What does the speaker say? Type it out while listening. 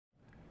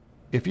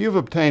If you've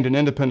obtained an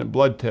independent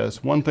blood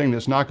test, one thing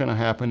that's not going to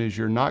happen is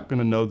you're not going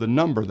to know the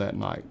number that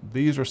night.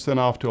 These are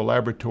sent off to a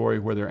laboratory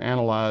where they're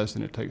analyzed,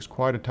 and it takes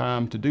quite a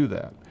time to do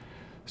that.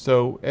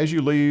 So as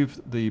you leave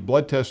the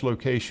blood test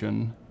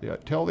location,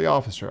 tell the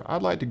officer,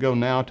 I'd like to go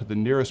now to the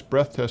nearest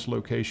breath test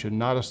location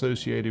not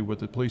associated with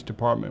the police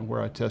department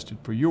where I tested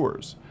for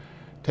yours.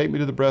 Take me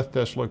to the breath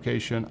test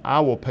location. I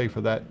will pay for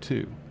that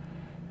too.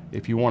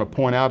 If you want to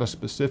point out a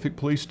specific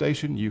police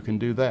station, you can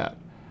do that.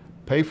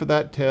 Pay for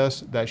that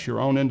test. That's your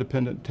own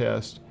independent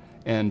test.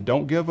 And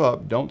don't give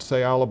up. Don't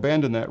say I'll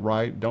abandon that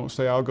right. Don't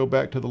say I'll go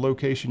back to the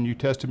location you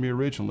tested me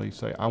originally.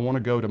 Say I want to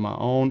go to my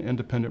own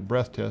independent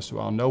breath test so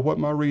I'll know what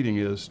my reading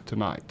is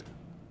tonight.